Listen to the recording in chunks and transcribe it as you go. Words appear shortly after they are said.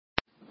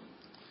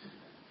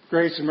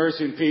Grace and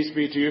mercy and peace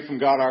be to you from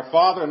God our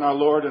Father and our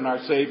Lord and our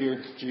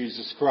Savior,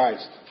 Jesus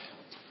Christ.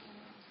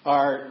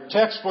 Our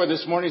text for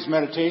this morning's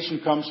meditation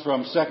comes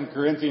from 2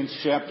 Corinthians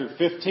chapter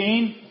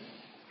 15,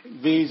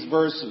 these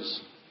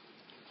verses.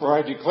 For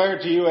I declare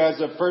to you as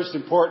of first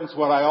importance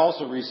what I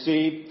also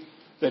received,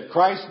 that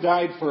Christ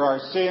died for our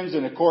sins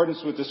in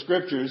accordance with the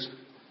Scriptures,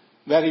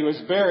 that he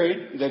was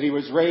buried, that he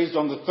was raised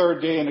on the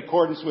third day in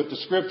accordance with the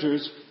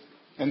Scriptures,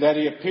 and that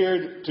he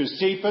appeared to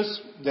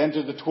Cephas, then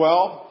to the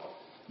 12.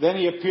 Then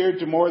he appeared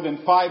to more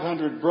than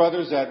 500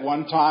 brothers at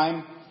one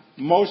time,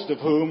 most of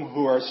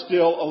who are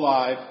still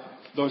alive,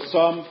 though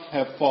some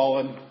have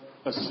fallen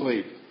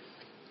asleep.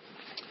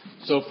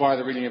 So far,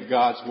 the reading of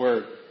God's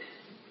Word.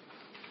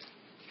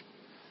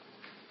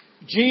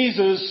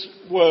 Jesus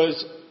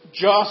was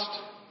just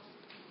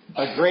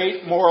a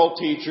great moral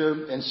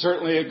teacher and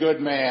certainly a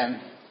good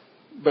man,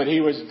 but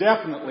he was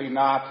definitely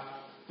not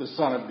the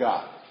Son of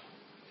God.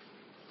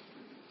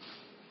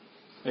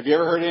 Have you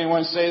ever heard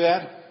anyone say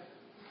that?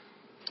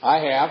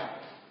 I have.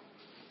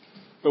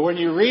 But when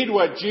you read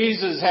what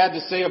Jesus had to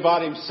say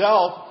about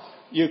himself,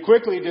 you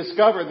quickly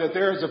discover that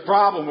there is a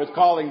problem with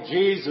calling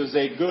Jesus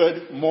a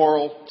good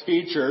moral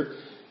teacher,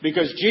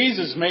 because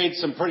Jesus made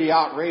some pretty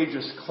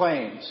outrageous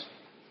claims.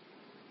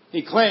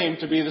 He claimed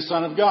to be the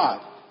Son of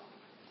God.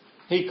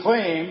 He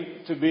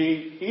claimed to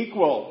be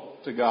equal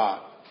to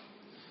God.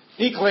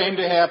 He claimed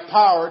to have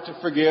power to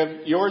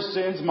forgive your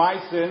sins,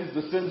 my sins,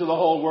 the sins of the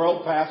whole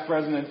world, past,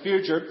 present, and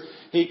future.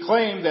 He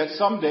claimed that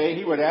someday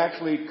he would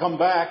actually come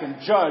back and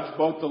judge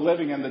both the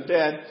living and the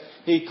dead.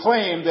 He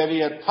claimed that he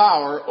had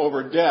power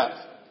over death.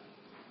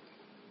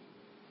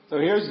 So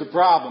here's the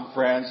problem,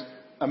 friends.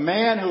 A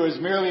man who is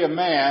merely a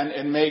man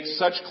and makes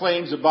such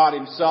claims about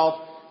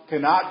himself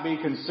cannot be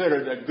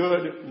considered a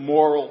good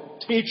moral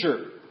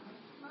teacher.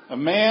 A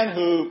man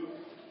who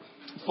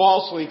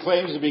falsely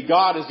claims to be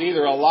God is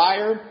either a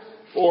liar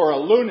or a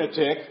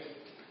lunatic,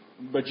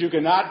 but you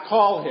cannot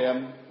call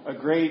him a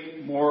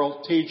great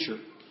moral teacher.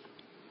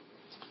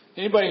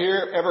 Anybody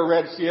here ever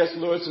read C.S.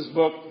 Lewis's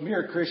book,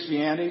 Mere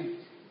Christianity,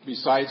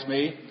 besides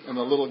me and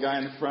the little guy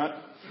in the front?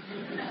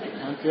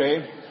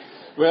 Okay.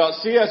 Well,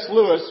 C.S.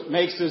 Lewis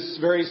makes this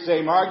very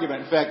same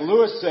argument. In fact,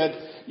 Lewis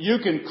said, you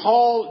can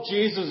call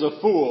Jesus a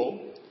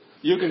fool,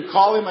 you can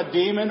call him a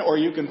demon, or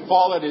you can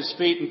fall at his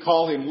feet and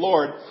call him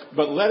Lord,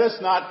 but let us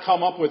not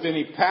come up with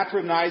any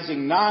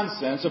patronizing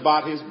nonsense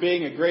about his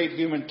being a great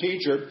human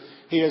teacher.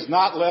 He has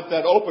not left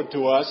that open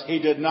to us. He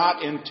did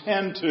not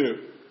intend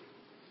to.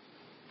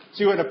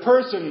 See, when a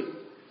person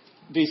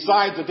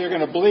decides that they're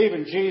going to believe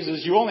in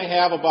Jesus, you only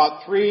have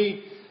about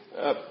three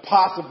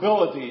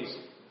possibilities.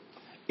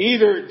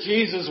 Either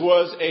Jesus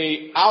was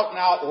an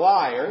out-and-out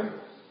liar,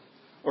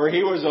 or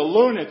he was a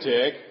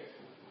lunatic,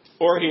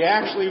 or he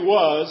actually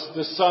was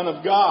the Son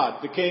of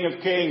God, the King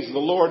of Kings, the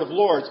Lord of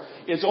Lords.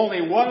 It's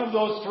only one of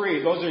those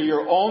three. Those are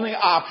your only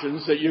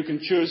options that you can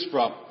choose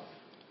from.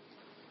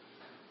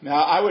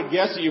 Now, I would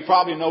guess that you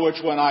probably know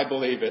which one I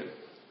believe in.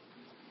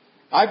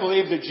 I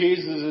believe that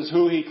Jesus is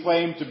who he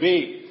claimed to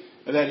be,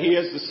 that he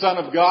is the Son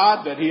of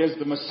God, that he is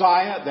the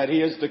Messiah, that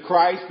he is the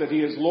Christ, that he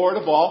is Lord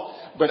of all.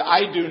 But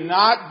I do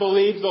not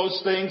believe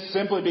those things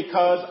simply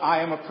because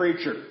I am a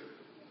preacher.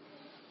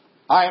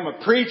 I am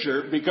a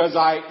preacher because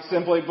I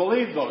simply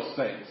believe those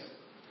things.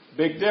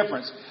 Big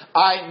difference.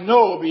 I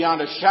know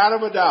beyond a shadow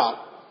of a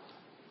doubt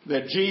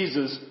that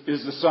Jesus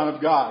is the Son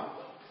of God.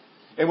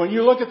 And when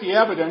you look at the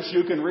evidence,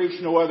 you can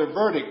reach no other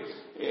verdict.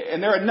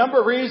 And there are a number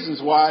of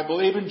reasons why I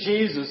believe in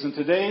Jesus. And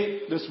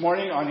today, this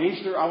morning on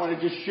Easter, I want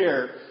to just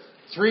share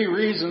three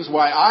reasons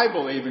why I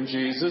believe in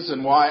Jesus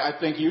and why I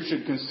think you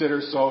should consider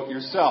so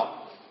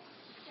yourself.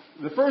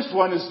 The first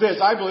one is this.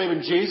 I believe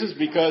in Jesus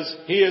because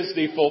he is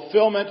the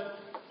fulfillment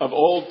of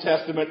Old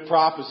Testament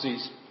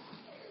prophecies.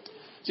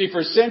 See,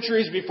 for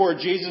centuries before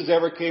Jesus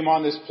ever came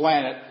on this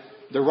planet,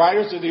 the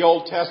writers of the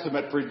Old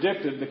Testament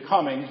predicted the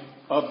coming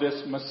of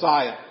this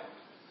Messiah.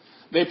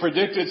 They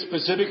predicted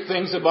specific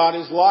things about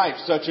his life,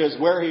 such as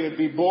where he would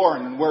be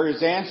born and where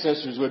his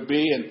ancestors would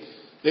be, and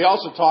they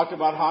also talked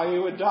about how he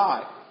would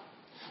die.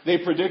 They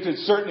predicted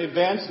certain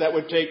events that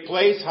would take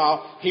place,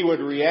 how he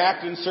would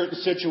react in certain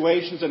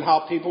situations, and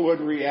how people would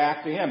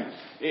react to him.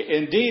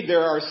 Indeed,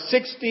 there are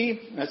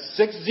 60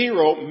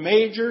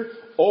 major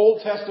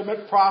Old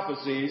Testament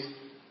prophecies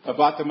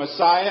about the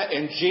Messiah,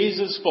 and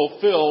Jesus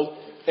fulfilled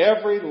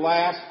every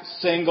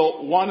last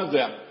single one of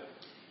them.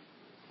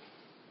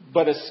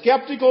 But a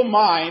skeptical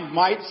mind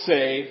might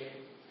say,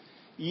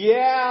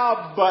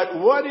 yeah, but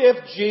what if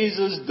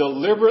Jesus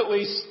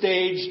deliberately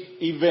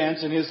staged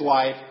events in his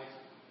life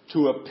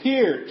to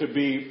appear to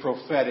be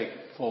prophetic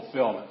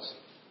fulfillments?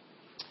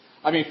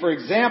 I mean, for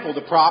example,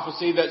 the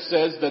prophecy that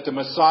says that the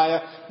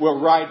Messiah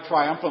will ride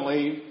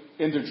triumphantly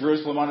into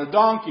Jerusalem on a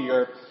donkey.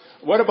 Or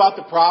what about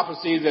the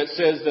prophecy that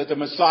says that the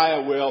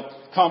Messiah will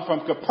come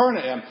from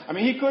Capernaum? I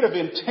mean, he could have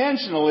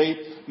intentionally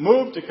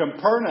moved to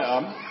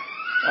Capernaum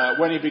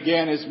when he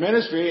began his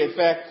ministry. In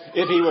fact,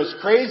 if he was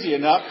crazy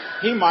enough,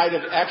 he might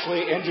have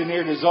actually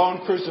engineered his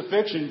own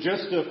crucifixion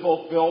just to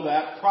fulfill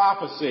that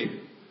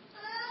prophecy.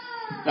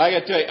 Now I got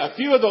to tell you, a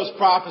few of those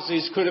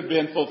prophecies could have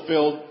been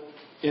fulfilled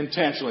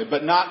intentionally,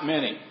 but not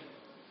many.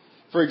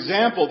 For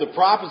example, the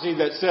prophecy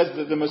that says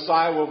that the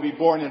Messiah will be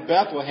born in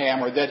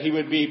Bethlehem, or that he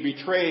would be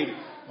betrayed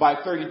by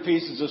 30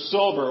 pieces of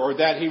silver, or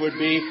that he would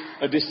be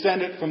a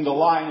descendant from the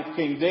line of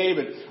King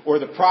David, or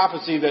the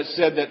prophecy that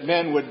said that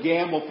men would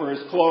gamble for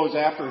his clothes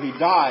after he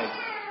died.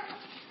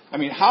 I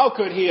mean, how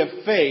could he have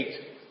faked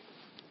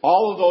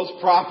all of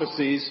those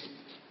prophecies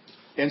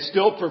and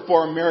still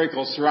perform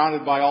miracles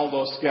surrounded by all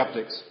those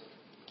skeptics?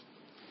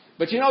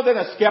 But then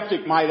a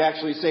skeptic might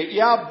actually say,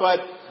 yeah, but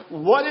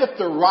what if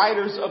the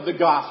writers of the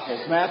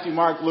Gospels, Matthew,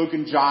 Mark, Luke,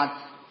 and John,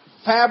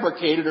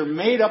 fabricated or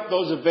made up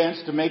those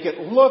events to make it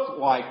look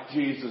like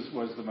Jesus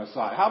was the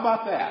Messiah? How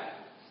about that?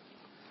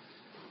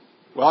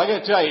 Well, I got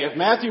to tell you, if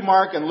Matthew,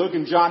 Mark, and Luke,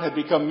 and John had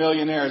become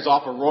millionaires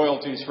off of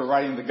royalties for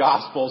writing the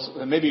Gospels,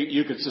 then maybe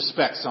you could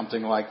suspect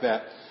something like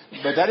that.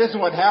 But that isn't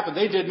what happened.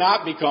 They did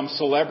not become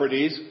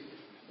celebrities.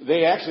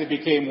 They actually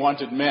became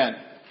wanted men.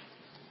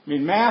 I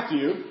mean,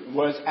 Matthew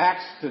was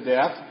axed to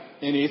death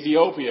in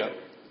Ethiopia.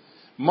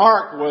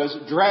 Mark was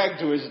dragged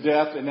to his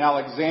death in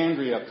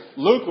Alexandria.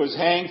 Luke was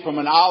hanged from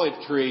an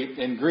olive tree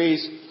in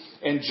Greece.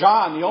 And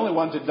John, the only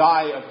one to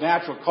die of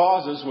natural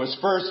causes, was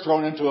first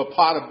thrown into a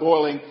pot of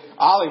boiling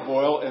olive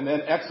oil and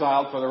then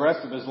exiled for the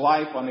rest of his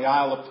life on the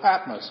Isle of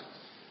Patmos.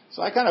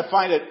 So I kind of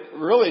find it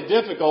really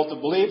difficult to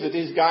believe that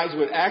these guys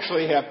would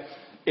actually have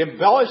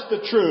embellished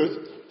the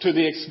truth to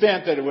the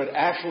extent that it would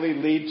actually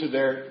lead to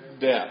their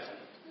death.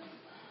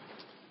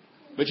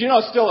 But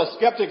still a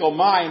skeptical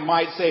mind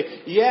might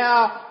say,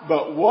 yeah,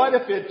 but what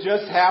if it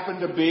just happened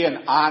to be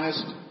an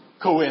honest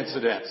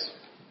coincidence?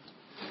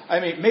 I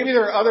mean, maybe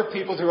there are other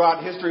people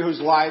throughout history whose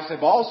lives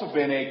have also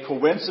been a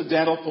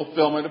coincidental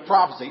fulfillment of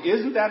prophecy.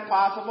 Isn't that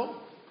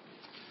possible?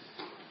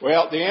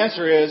 Well, the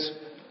answer is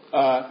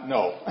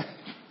no.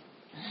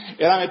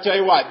 And I'm going to tell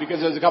you why. Because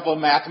there's a couple of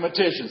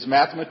mathematicians.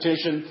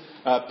 Mathematician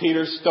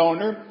Peter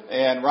Stoner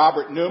and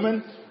Robert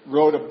Newman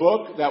wrote a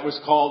book that was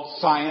called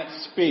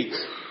Science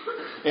Speaks.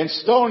 And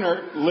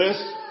Stoner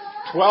lists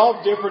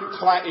 12 different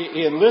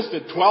he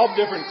enlisted 12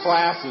 different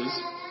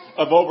classes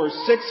of over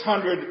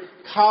 600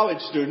 college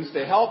students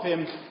to help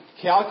him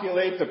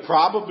calculate the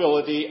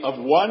probability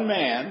of one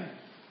man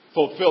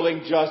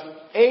fulfilling just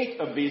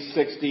 8 of these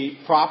 60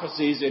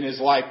 prophecies in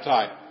his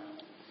lifetime.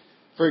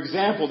 For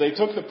example, they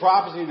took the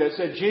prophecy that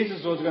said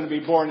Jesus was going to be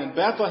born in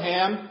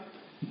Bethlehem.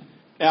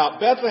 Now,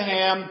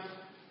 Bethlehem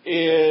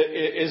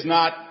is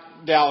not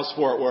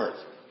Dallas-Fort Worth.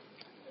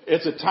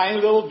 It's a tiny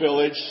little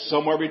village,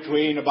 somewhere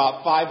between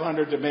about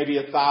 500 to maybe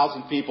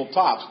 1,000 people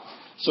tops.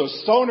 So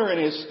Stoner and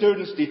his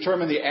students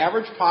determined the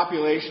average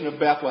population of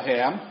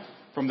Bethlehem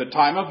from the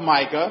time of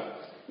Micah,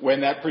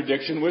 when that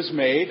prediction was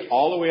made,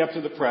 all the way up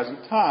to the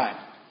present time.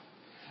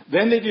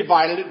 Then they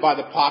divided it by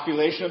the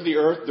population of the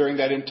earth during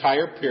that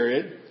entire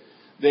period.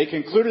 They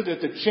concluded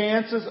that the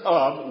chances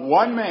of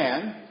one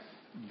man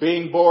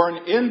being born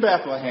in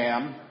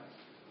Bethlehem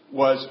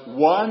was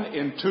 1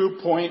 in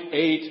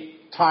 2.8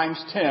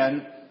 times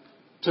 10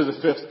 to the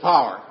 5th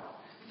power.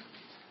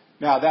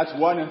 Now, that's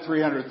 1 in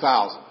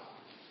 300,000.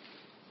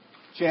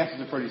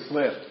 Chances are pretty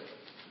slim.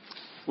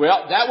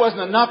 Well, that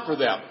wasn't enough for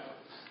them.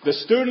 The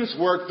students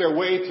worked their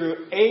way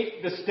through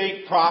 8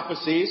 distinct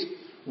prophecies,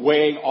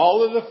 weighing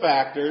all of the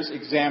factors,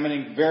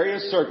 examining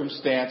various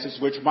circumstances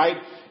which might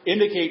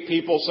indicate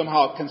people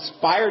somehow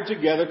conspired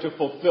together to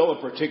fulfill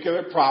a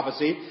particular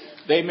prophecy.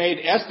 They made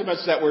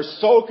estimates that were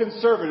so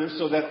conservative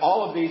so that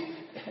all of these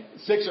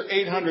 600 or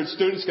 800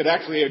 students could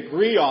actually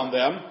agree on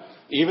them,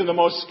 even the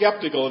most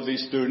skeptical of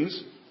these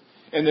students.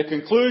 And the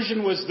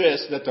conclusion was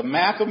this, that the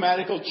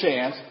mathematical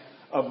chance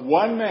of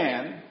one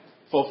man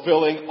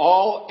fulfilling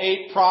all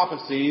 8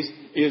 prophecies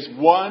is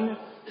 1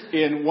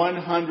 in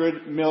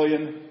 100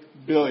 million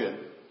billion.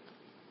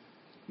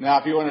 Now,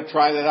 if you want to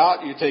try that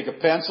out, you take a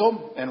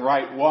pencil and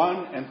write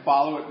 1 and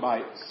follow it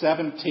by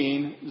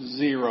 17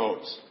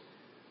 zeros.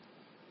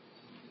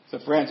 So,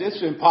 friends,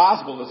 it's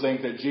impossible to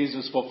think that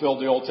Jesus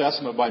fulfilled the Old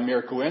Testament by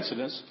mere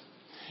coincidence.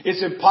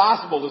 It's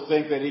impossible to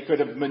think that he could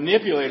have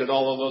manipulated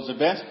all of those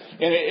events.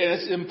 And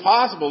it's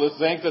impossible to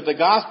think that the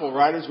gospel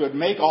writers would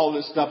make all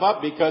this stuff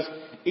up, because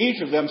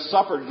each of them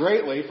suffered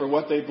greatly for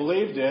what they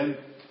believed in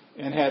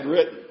and had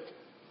written.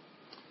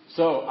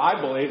 So I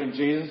believe in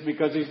Jesus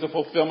because he's the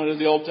fulfillment of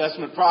the Old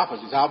Testament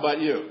prophecies. How about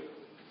you?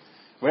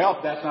 Well,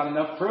 if that's not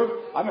enough proof,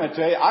 I'm going to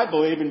tell you, I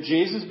believe in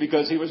Jesus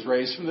because he was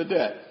raised from the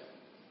dead.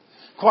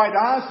 Quite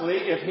honestly,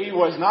 if he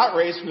was not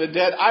raised from the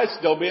dead, I'd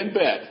still be in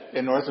bed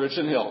in North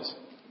Richland Hills.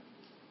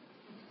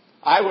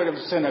 I would have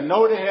sent a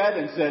note ahead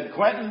and said,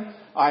 Quentin,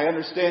 I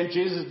understand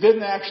Jesus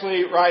didn't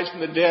actually rise from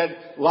the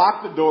dead.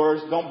 Lock the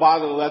doors. Don't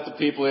bother to let the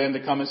people in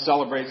to come and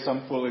celebrate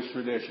some foolish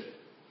tradition.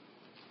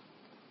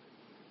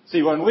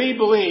 See, when we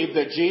believe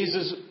that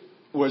Jesus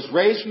was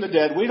raised from the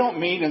dead, we don't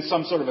mean in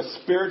some sort of a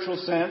spiritual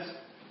sense.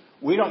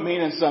 We don't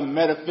mean in some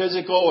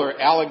metaphysical or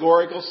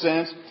allegorical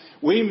sense.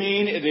 We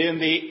mean it in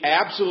the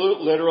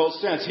absolute literal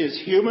sense. His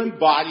human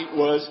body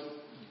was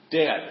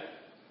dead.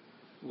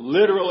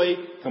 Literally,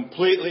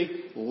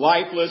 completely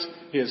lifeless.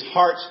 His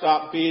heart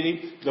stopped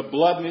beating. The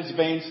blood in his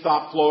veins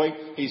stopped flowing.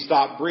 He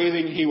stopped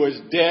breathing. He was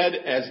dead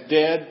as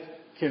dead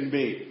can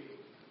be.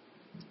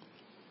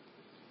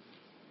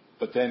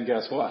 But then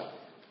guess what?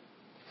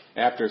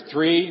 After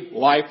 3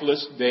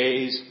 lifeless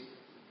days,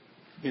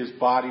 his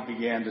body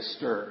began to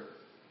stir.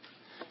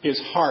 His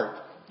heart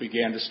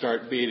began to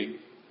start beating.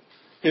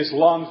 His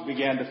lungs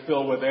began to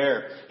fill with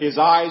air. His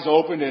eyes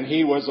opened and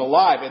he was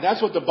alive. And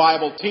that's what the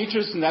Bible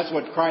teaches, and that's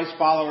what Christ's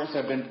followers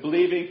have been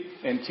believing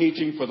and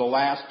teaching for the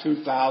last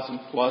 2,000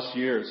 plus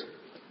years.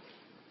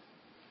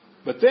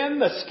 But then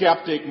the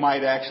skeptic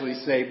might actually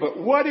say, but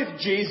what if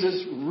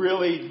Jesus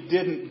really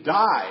didn't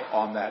die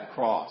on that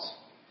cross?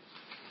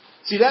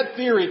 See, that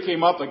theory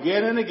came up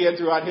again and again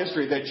throughout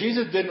history, that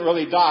Jesus didn't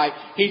really die.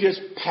 He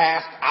just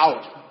passed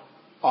out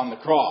on the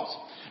cross.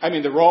 I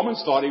mean, the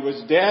Romans thought he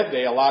was dead.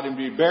 They allowed him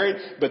to be buried.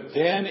 But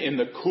then in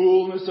the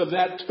coolness of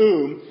that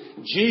tomb,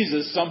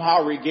 Jesus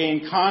somehow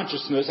regained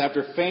consciousness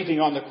after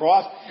fainting on the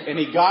cross. And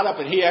he got up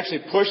and he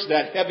actually pushed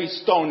that heavy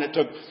stone that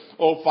took,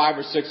 5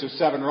 or 6 or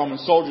 7 Roman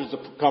soldiers to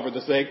cover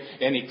the thing.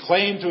 And he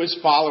claimed to his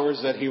followers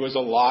that he was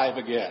alive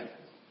again.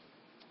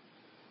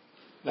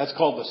 That's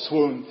called the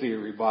swoon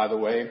theory, by the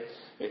way.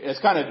 It's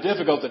kind of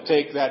difficult to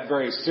take that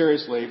very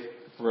seriously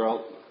for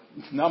a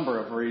number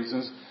of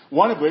reasons.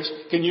 One of which,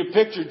 can you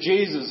picture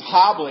Jesus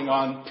hobbling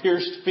on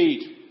pierced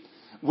feet,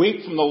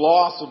 weak from the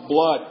loss of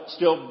blood,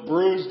 still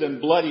bruised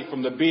and bloody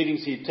from the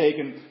beatings he'd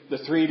taken the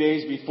 3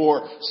 days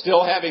before,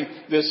 still having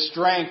this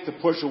strength to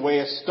push away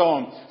a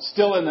stone,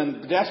 still in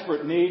a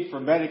desperate need for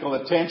medical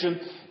attention?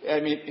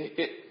 I mean,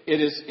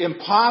 it is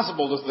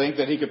impossible to think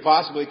that he could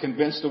possibly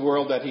convince the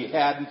world that he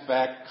had, in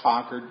fact,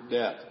 conquered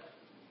death.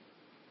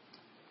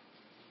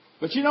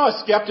 But a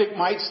skeptic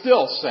might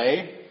still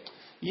say,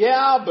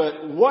 yeah,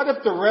 but what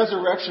if the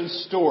resurrection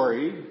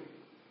story,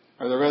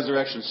 or the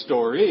resurrection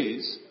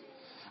stories,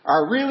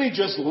 are really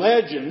just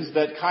legends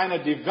that kind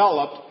of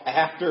developed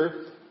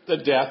after the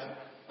death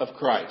of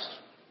Christ?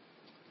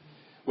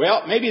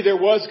 Well, maybe there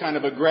was kind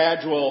of a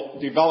gradual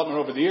development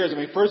over the years. I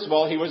mean, first of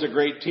all, he was a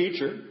great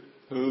teacher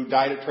who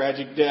died a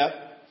tragic death.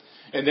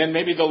 And then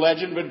maybe the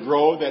legend would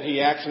grow that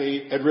he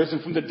actually had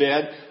risen from the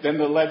dead. Then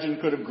the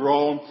legend could have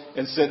grown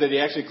and said that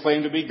he actually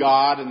claimed to be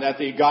God, and that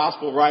the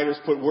gospel writers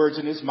put words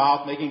in his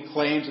mouth making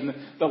claims, and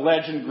the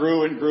legend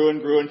grew and grew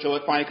and grew until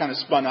it finally kind of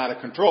spun out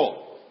of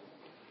control.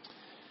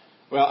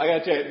 Well, I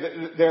got to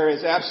tell you, there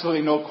is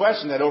absolutely no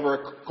question that over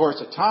a course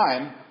of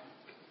time,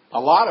 a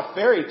lot of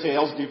fairy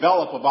tales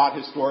develop about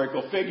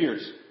historical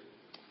figures.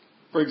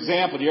 For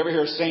example, do you ever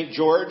hear of St.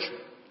 George?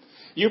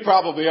 You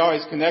probably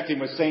always connect him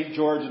with St.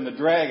 George and the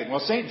dragon. Well,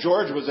 St.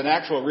 George was an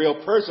actual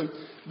real person,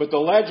 but the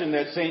legend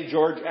that St.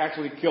 George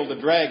actually killed a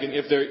dragon,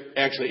 if there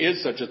actually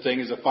is such a thing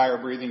as a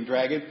fire-breathing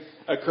dragon,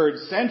 occurred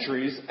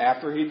centuries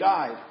after he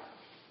died.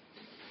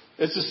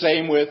 It's the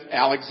same with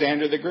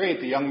Alexander the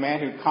Great, the young man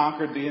who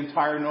conquered the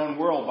entire known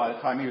world by the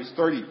time he was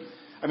 30.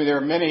 I mean, there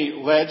are many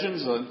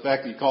legends, in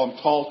fact, you call them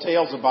tall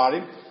tales about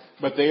him,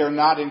 but they are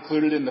not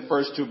included in the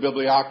first 2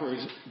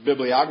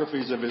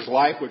 bibliographies of his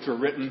life, which were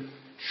written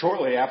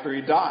shortly after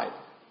he died.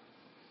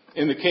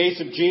 In the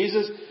case of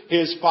Jesus,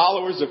 his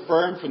followers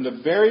affirmed from the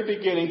very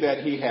beginning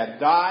that he had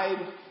died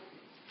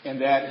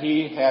and that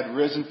he had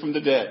risen from the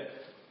dead.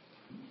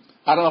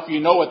 I don't know if you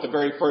know what the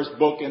very first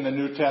book in the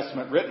New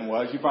Testament written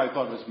was. You probably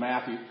thought it was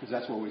Matthew, because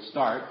that's where we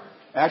start.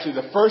 Actually,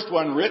 the first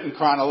one written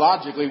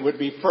chronologically would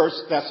be 1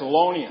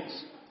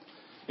 Thessalonians.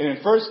 And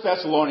in 1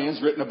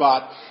 Thessalonians, written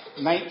about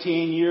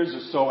 19 years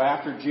or so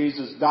after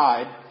Jesus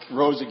died,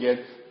 rose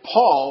again,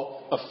 Paul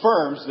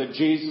affirms that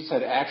Jesus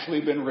had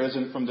actually been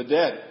risen from the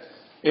dead.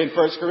 In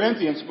 1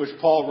 Corinthians, which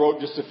Paul wrote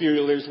just a few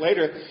years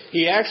later,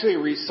 he actually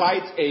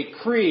recites a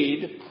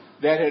creed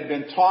that had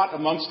been taught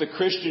amongst the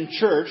Christian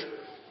church.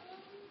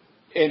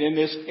 And in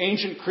this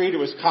ancient creed, it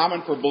was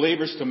common for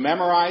believers to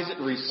memorize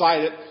it,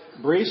 recite it,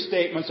 brief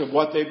statements of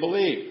what they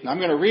believed. Now, I'm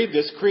going to read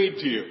this creed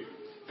to you.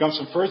 It comes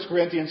from 1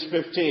 Corinthians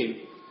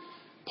 15.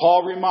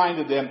 Paul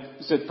reminded them,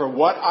 he said, "For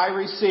what I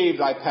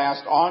received I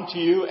passed on to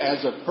you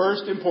as of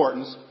first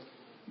importance,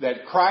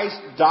 that Christ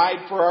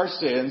died for our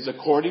sins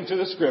according to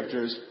the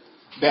Scriptures,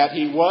 that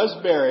he was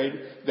buried,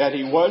 that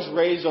he was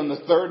raised on the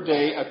 3rd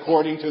day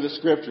according to the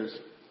Scriptures."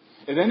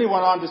 And then he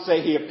went on to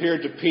say he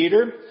appeared to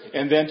Peter,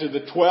 and then to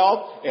the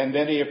 12, and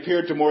then he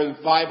appeared to more than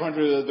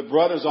 500 of the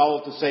brothers all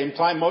at the same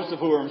time, most of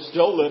whom are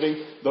still living,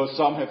 though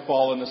some have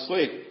fallen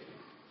asleep.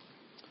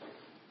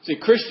 See,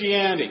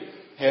 Christianity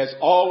has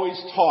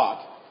always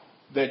taught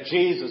that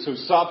Jesus, who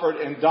suffered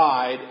and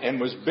died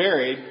and was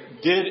buried,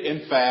 did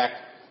in fact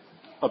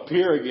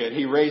appear again.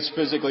 He raised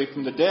physically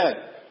from the dead.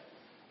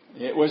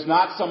 It was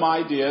not some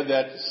idea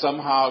that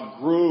somehow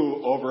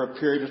grew over a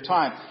period of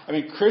time. I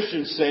mean,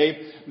 Christians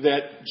say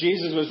that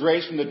Jesus was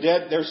raised from the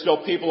dead. There's still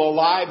people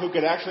alive who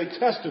could actually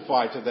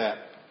testify to that.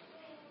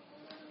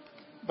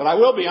 But I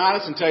will be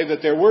honest and tell you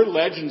that there were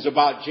legends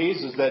about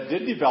Jesus that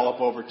did develop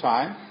over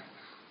time.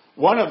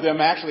 One of them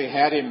actually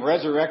had him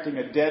resurrecting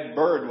a dead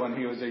bird when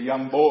he was a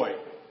young boy.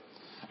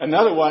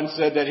 Another one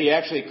said that he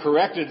actually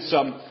corrected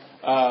some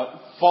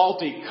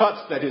faulty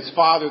cuts that his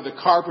father, the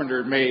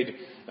carpenter, made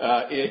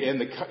in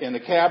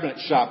the cabinet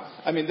shop.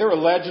 I mean, there were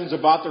legends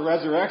about the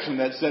resurrection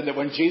that said that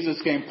when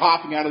Jesus came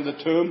popping out of the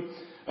tomb,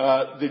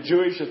 the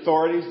Jewish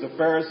authorities, the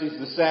Pharisees,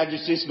 the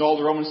Sadducees, and all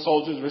the Roman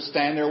soldiers were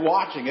standing there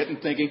watching it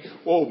and thinking,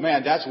 "Oh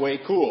man, that's way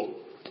cool."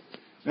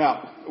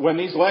 Now, when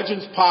these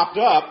legends popped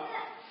up,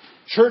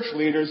 church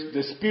leaders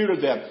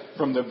disputed them.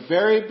 From the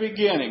very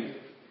beginning,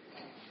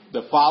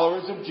 the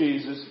followers of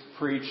Jesus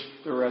preached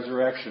the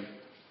resurrection.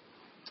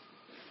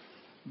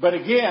 But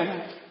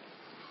again,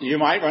 you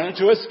might run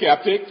into a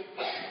skeptic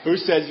who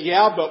says,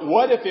 yeah, but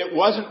what if it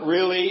wasn't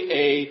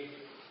really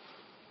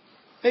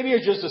maybe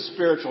it's just a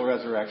spiritual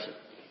resurrection?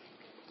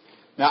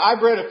 Now,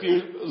 I've read a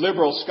few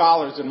liberal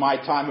scholars in my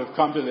time who have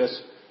come to this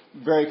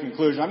very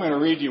conclusion. I'm going to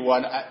read you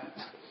one.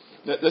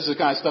 This is the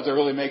kind of stuff that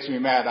really makes me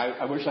mad.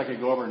 I wish I could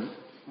go over and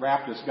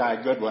rap this guy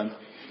a good one.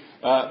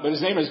 But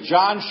his name is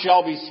John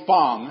Shelby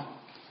Spong.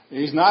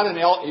 He's not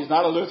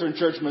a Lutheran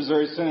Church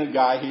Missouri Synod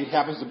guy. He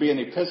happens to be an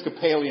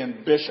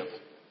Episcopalian bishop.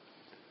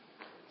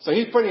 So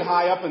he's pretty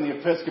high up in the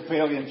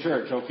Episcopalian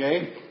Church,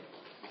 okay?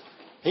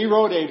 He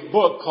wrote a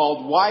book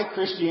called Why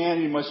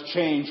Christianity Must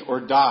Change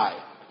or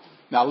Die.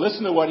 Now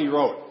listen to what he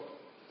wrote.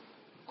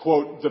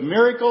 Quote, "The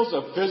miracles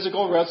of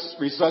physical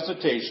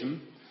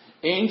resuscitation,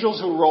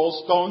 angels who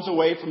roll stones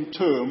away from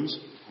tombs,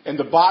 and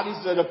the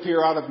bodies that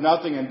appear out of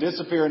nothing and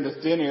disappear into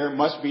thin air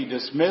must be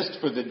dismissed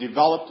for the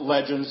developed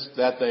legends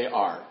that they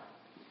are."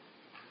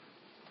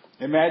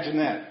 Imagine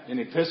that, an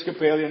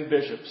Episcopalian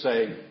bishop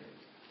saying,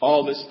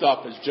 all this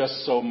stuff is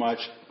just so much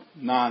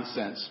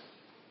nonsense.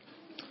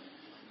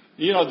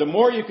 You know, the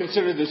more you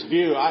consider this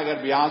view, I got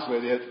to be honest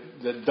with you,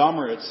 the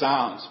dumber it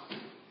sounds.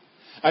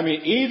 I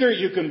mean, either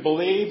you can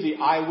believe the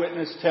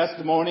eyewitness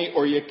testimony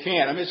or you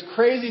can't. I mean, it's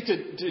crazy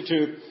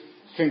to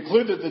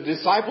conclude that the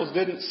disciples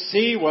didn't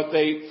see what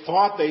they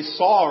thought they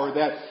saw, or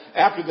that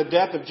after the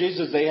death of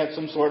Jesus they had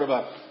some sort of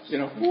a,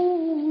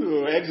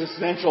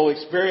 existential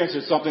experience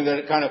or something, that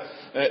it kind of,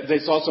 they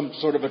saw some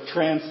sort of a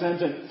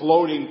transcendent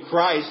floating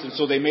Christ, and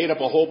so they made up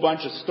a whole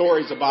bunch of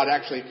stories about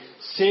actually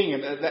seeing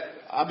him.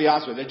 I'll be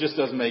honest with you, it just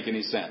doesn't make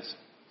any sense.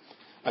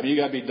 I mean, you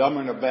got to be dumber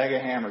than a bag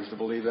of hammers to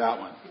believe that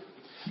one.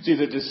 See,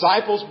 the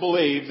disciples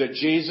believed that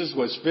Jesus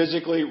was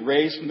physically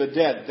raised from the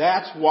dead.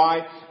 That's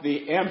why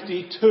the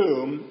empty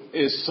tomb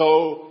is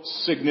so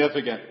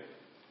significant.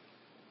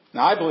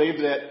 Now, I believe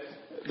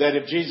that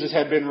if Jesus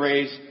had been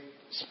raised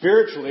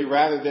spiritually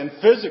rather than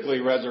physically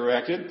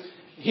resurrected,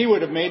 he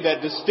would have made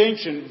that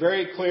distinction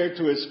very clear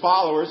to his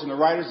followers, and the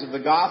writers of the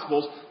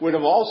Gospels would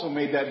have also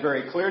made that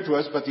very clear to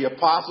us, but the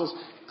apostles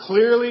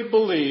clearly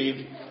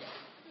believed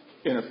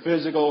in a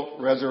physical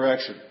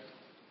resurrection.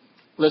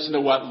 Listen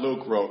to what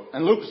Luke wrote.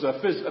 And Luke is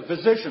a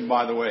physician,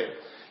 by the way.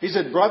 He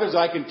said, "Brothers,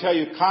 I can tell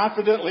you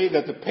confidently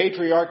that the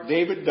patriarch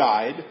David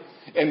died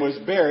and was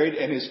buried,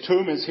 and his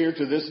tomb is here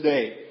to this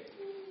day.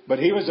 But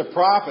he was a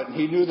prophet, and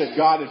he knew that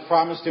God had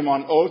promised him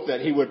on oath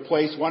that he would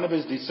place one of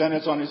his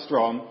descendants on his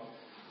throne.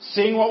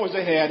 Seeing what was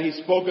ahead, he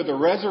spoke of the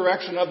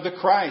resurrection of the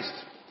Christ,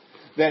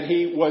 that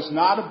he was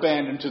not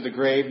abandoned to the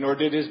grave, nor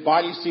did his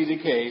body see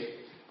decay.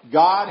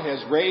 God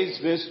has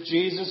raised this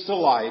Jesus to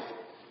life,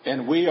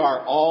 and we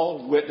are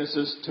all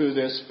witnesses to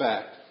this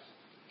fact."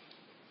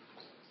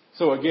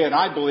 So again,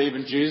 I believe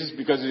in Jesus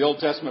because of the Old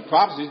Testament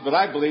prophecies, but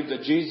I believe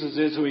that Jesus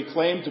is who he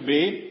claimed to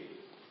be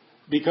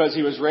because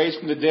he was raised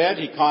from the dead.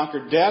 He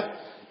conquered death.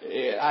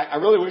 I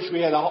really wish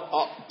we had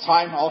all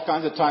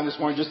kinds of time this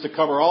morning just to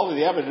cover all of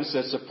the evidence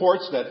that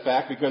supports that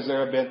fact, because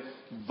there have been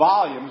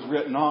volumes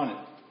written on it.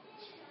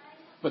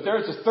 But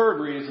there's a third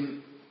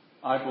reason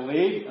I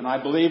believe, and I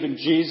believe in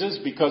Jesus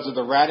because of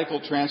the radical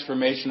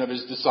transformation of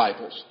his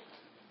disciples.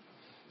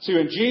 See,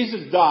 when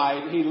Jesus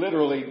died, he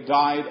literally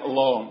died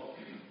alone.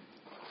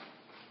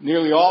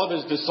 Nearly all of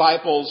his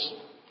disciples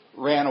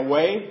ran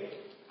away.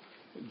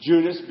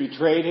 Judas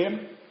betrayed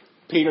him.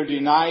 Peter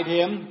denied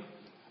him.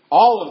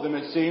 All of them,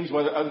 it seems,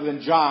 other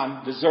than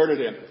John, deserted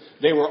him.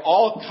 They were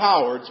all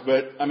cowards,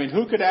 but,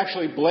 who could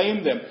actually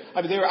blame them?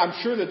 I'm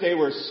sure that they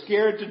were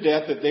scared to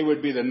death that they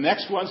would be the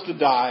next ones to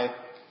die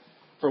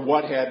for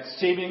what had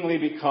seemingly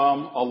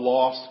become a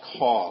lost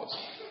cause.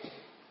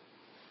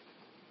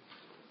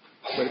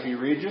 But if you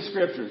read your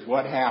scriptures,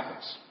 what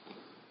happens?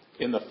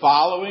 In the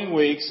following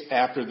weeks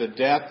after the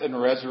death and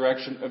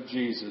resurrection of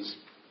Jesus,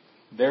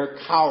 their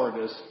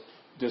cowardice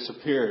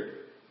disappeared.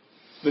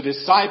 The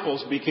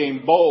disciples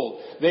became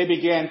bold. They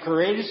began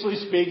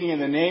courageously speaking in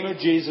the name of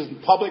Jesus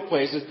in public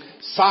places.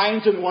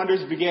 Signs and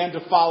wonders began to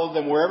follow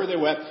them wherever they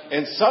went.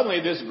 And suddenly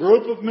this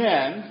group of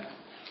men,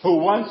 who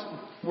once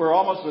were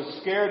almost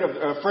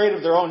afraid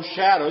of their own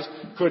shadows,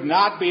 could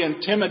not be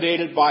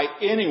intimidated by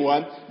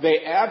anyone.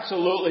 They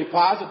absolutely,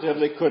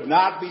 positively could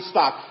not be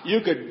stopped.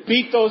 You could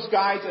beat those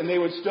guys and they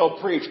would still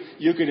preach.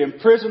 You could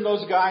imprison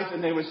those guys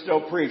and they would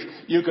still preach.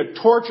 You could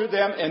torture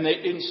them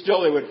and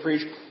still they would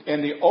preach.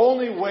 And the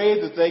only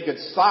way that they could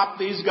stop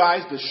these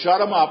guys, to shut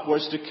them up,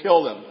 was to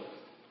kill them.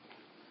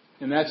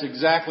 And that's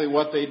exactly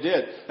what they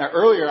did. Now,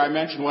 earlier I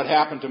mentioned what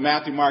happened to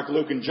Matthew, Mark,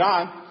 Luke, and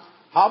John.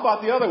 How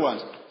about the other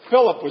ones?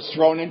 Philip was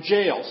thrown in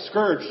jail,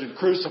 scourged and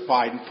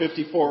crucified in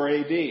 54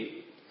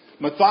 A.D.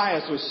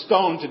 Matthias was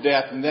stoned to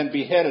death and then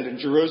beheaded in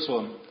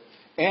Jerusalem.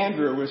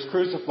 Andrew was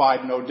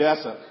crucified in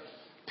Odessa.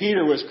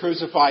 Peter was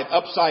crucified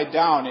upside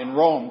down in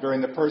Rome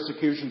during the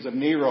persecutions of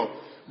Nero.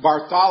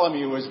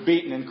 Bartholomew was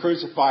beaten and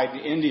crucified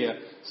in India.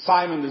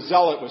 Simon the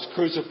Zealot was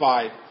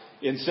crucified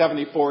in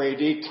 74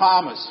 A.D.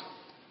 Thomas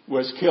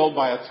was killed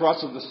by a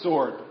thrust of the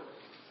sword,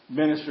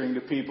 ministering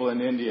to people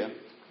in India.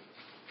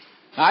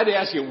 Now, I'd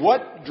ask you,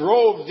 what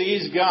drove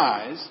these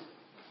guys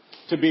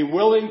to be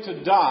willing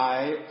to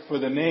die for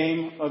the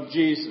name of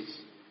Jesus?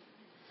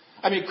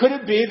 I mean, could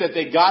it be that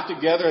they got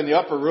together in the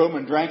upper room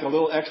and drank a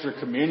little extra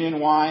communion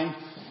wine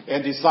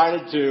and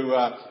decided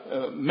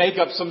to make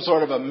up some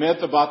sort of a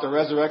myth about the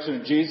resurrection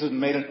of Jesus and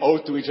made an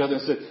oath to each other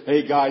and said,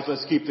 hey guys,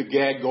 let's keep the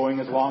gag going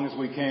as long as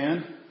we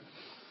can?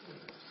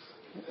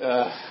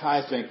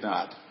 I think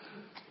not.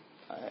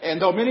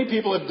 And though many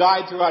people have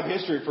died throughout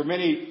history for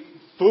many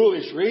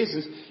foolish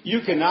reasons, you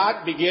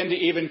cannot begin to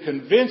even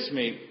convince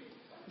me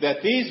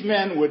that these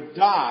men would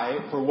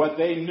die for what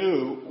they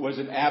knew was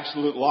an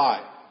absolute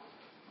lie.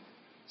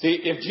 See,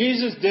 if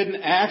Jesus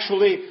didn't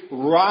actually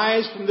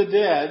rise from the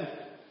dead,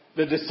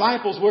 the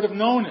disciples would have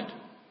known it.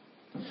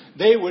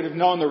 They would have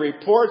known the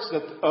reports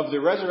of the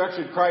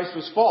resurrection of Christ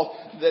was false.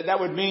 That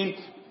would mean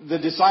the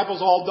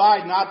disciples all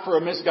died not for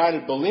a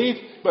misguided belief,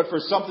 but for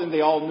something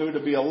they all knew to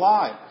be a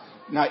lie.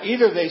 Now,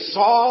 either they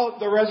saw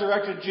the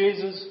resurrected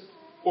Jesus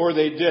or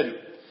they didn't.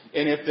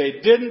 And if they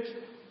didn't,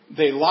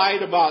 they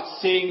lied about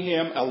seeing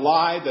him, a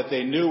lie that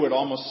they knew would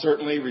almost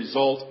certainly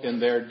result in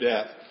their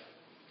death.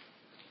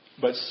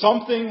 But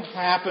something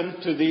happened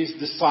to these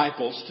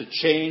disciples to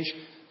change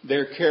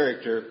their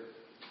character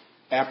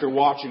after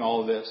watching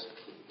all of this.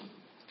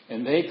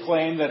 And they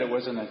claim that it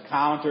was an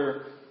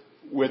encounter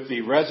with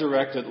the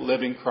resurrected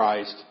living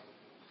Christ,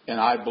 and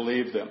I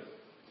believe them.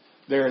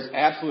 There is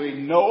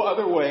absolutely no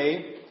other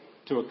way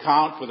to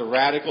account for the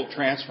radical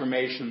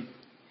transformation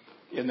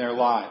in their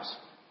lives.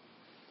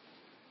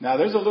 Now,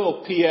 there's a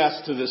little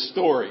PS to this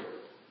story,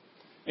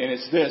 and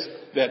it's this,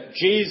 that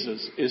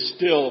Jesus is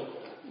still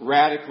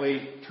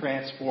radically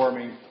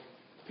transforming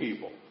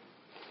people.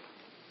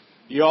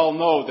 You all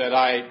know that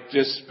I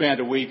just spent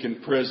a week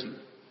in prison.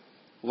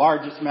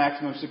 Largest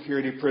maximum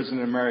security prison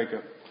in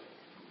America.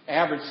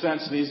 Average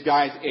sentence of these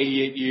guys,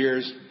 88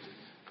 years.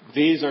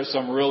 These are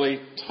some really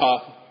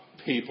tough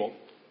people.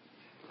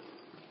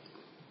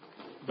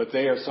 But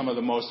they are some of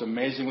the most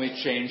amazingly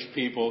changed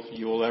people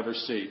you will ever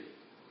see.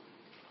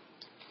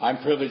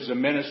 I'm privileged to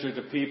minister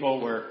to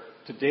people where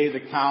today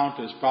the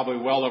count is probably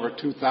well over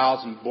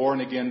 2,000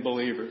 born-again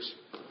believers.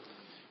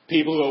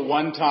 People who at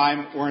one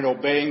time weren't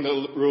obeying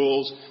the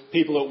rules.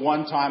 People at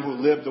one time who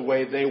lived the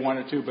way they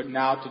wanted to, but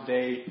now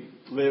today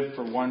live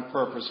for one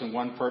purpose and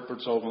one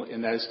purpose only,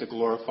 and that is to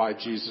glorify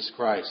Jesus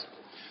Christ.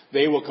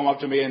 They will come up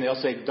to me and they'll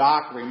say,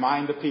 Doc,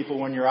 remind the people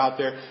when you're out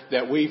there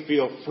that we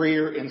feel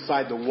freer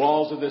inside the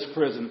walls of this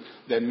prison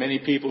than many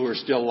people who are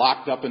still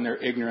locked up in their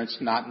ignorance,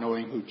 not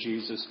knowing who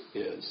Jesus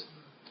is.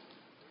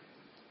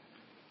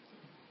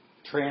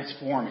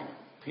 Transforming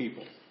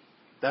people.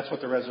 That's what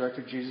the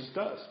resurrected Jesus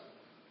does.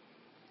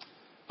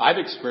 I've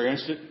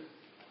experienced it.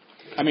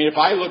 I mean, if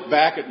I look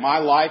back at my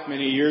life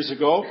many years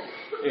ago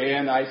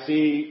and I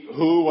see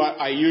who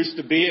I used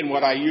to be and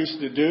what I used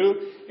to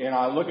do, and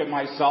I look at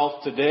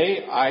myself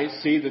today, I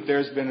see that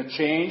there's been a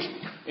change,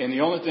 and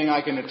the only thing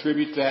I can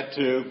attribute that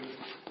to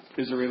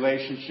is a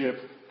relationship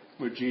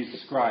with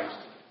Jesus Christ.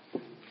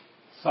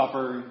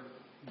 Suffered,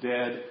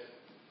 dead,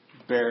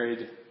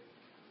 buried,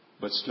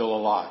 but still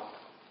alive.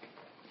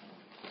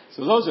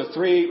 So those are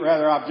three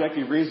rather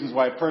objective reasons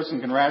why a person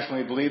can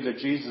rationally believe that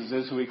Jesus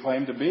is who he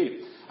claimed to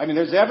be. I mean,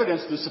 there's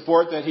evidence to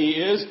support that he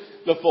is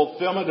the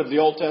fulfillment of the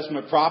Old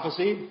Testament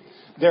prophecy.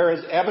 There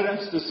is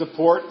evidence to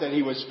support that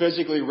he was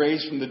physically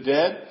raised from the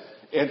dead.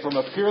 And from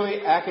a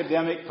purely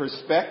academic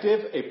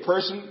perspective, a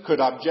person could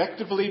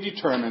objectively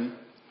determine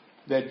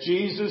that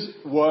Jesus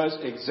was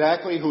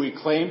exactly who he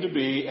claimed to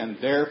be, and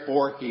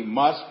therefore he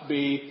must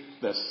be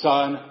the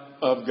Son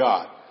of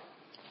God.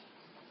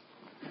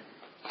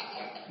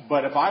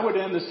 But if I would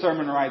end the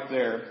sermon right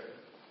there,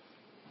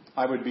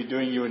 I would be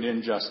doing you an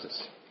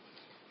injustice.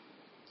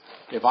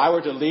 If I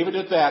were to leave it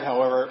at that,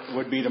 however,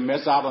 would be to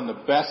miss out on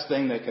the best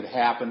thing that could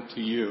happen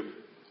to you.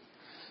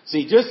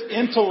 See, just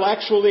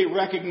intellectually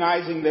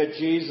recognizing that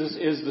Jesus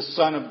is the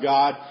Son of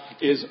God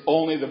is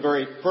only the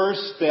very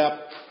first step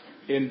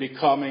in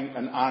becoming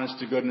an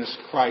honest-to-goodness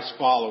Christ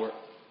follower.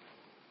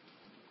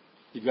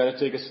 You've got to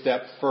take a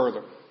step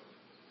further.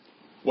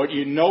 What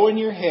you know in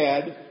your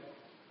head,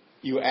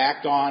 you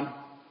act on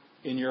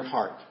in your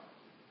heart.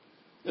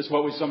 That's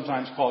what we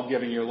sometimes call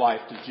giving your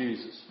life to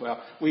Jesus.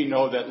 Well, we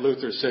know that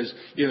Luther says,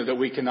 that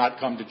we cannot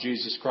come to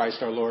Jesus Christ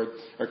our Lord,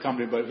 or come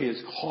to him, but he has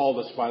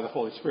called us by the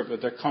Holy Spirit.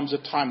 But there comes a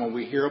time when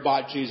we hear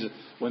about Jesus,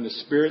 when the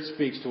Spirit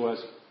speaks to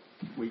us,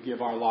 we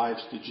give our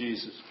lives to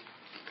Jesus.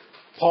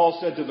 Paul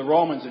said to the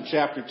Romans in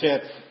chapter 10,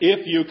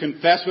 if you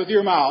confess with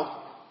your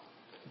mouth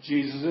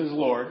Jesus is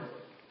Lord,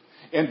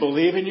 and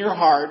believe in your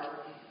heart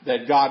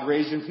that God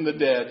raised him from the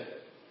dead,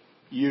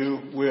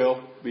 you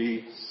will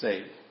be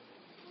saved.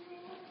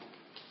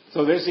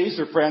 So this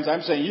Easter, friends,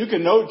 I'm saying you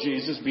can know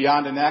Jesus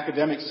beyond an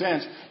academic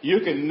sense. You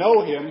can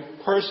know Him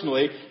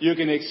personally. You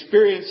can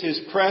experience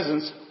His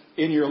presence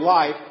in your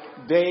life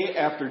day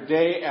after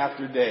day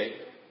after day.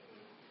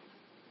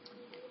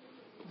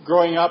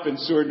 Growing up in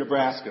Seward,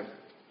 Nebraska,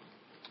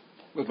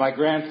 with my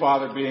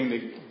grandfather being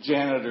the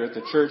janitor at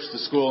the church, the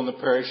school, and the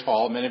parish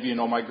hall. Many of you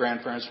know my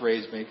grandparents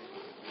raised me.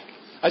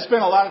 I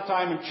spent a lot of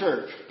time in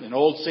church, in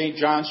Old St.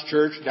 John's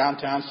Church,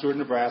 downtown Seward,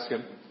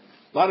 Nebraska.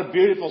 A lot of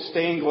beautiful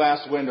stained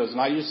glass windows,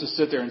 and I used to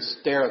sit there and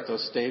stare at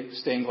those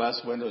stained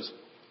glass windows.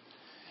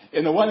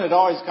 And the one that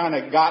always kind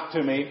of got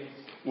to me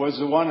was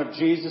the one of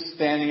Jesus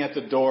standing at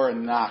the door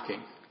and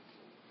knocking.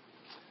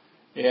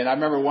 And I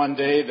remember one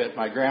day that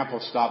my grandpa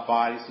stopped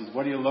by. He says,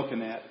 "What are you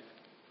looking at?"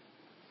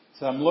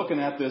 So I'm looking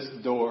at this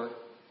door,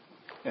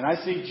 and I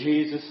see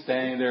Jesus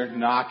standing there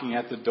knocking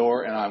at the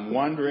door, and I'm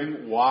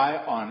wondering why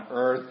on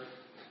earth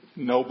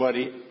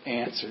nobody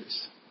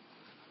answers.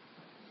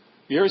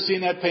 You ever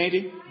seen that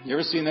painting? You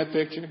ever seen that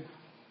picture?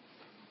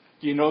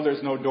 Do you know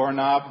there's no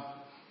doorknob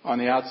on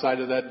the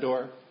outside of that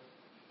door?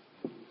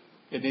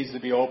 It needs to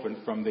be opened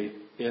from the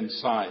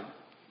inside.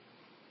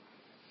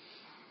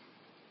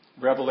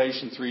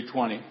 Revelation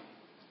 3:20.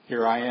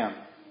 Here I am.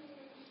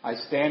 I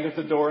stand at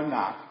the door and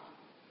knock.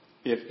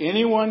 If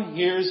anyone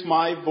hears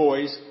my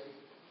voice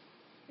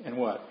and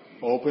what?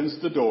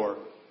 Opens the door,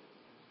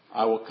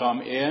 I will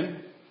come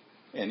in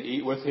and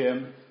eat with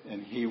him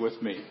and he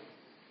with me.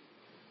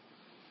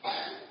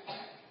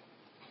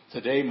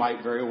 Today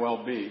might very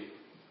well be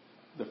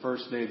the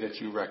first day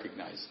that you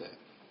recognize that.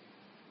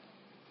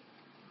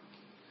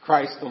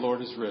 Christ the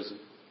Lord is risen.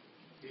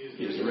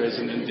 He is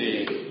risen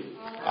indeed.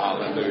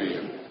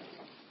 Hallelujah.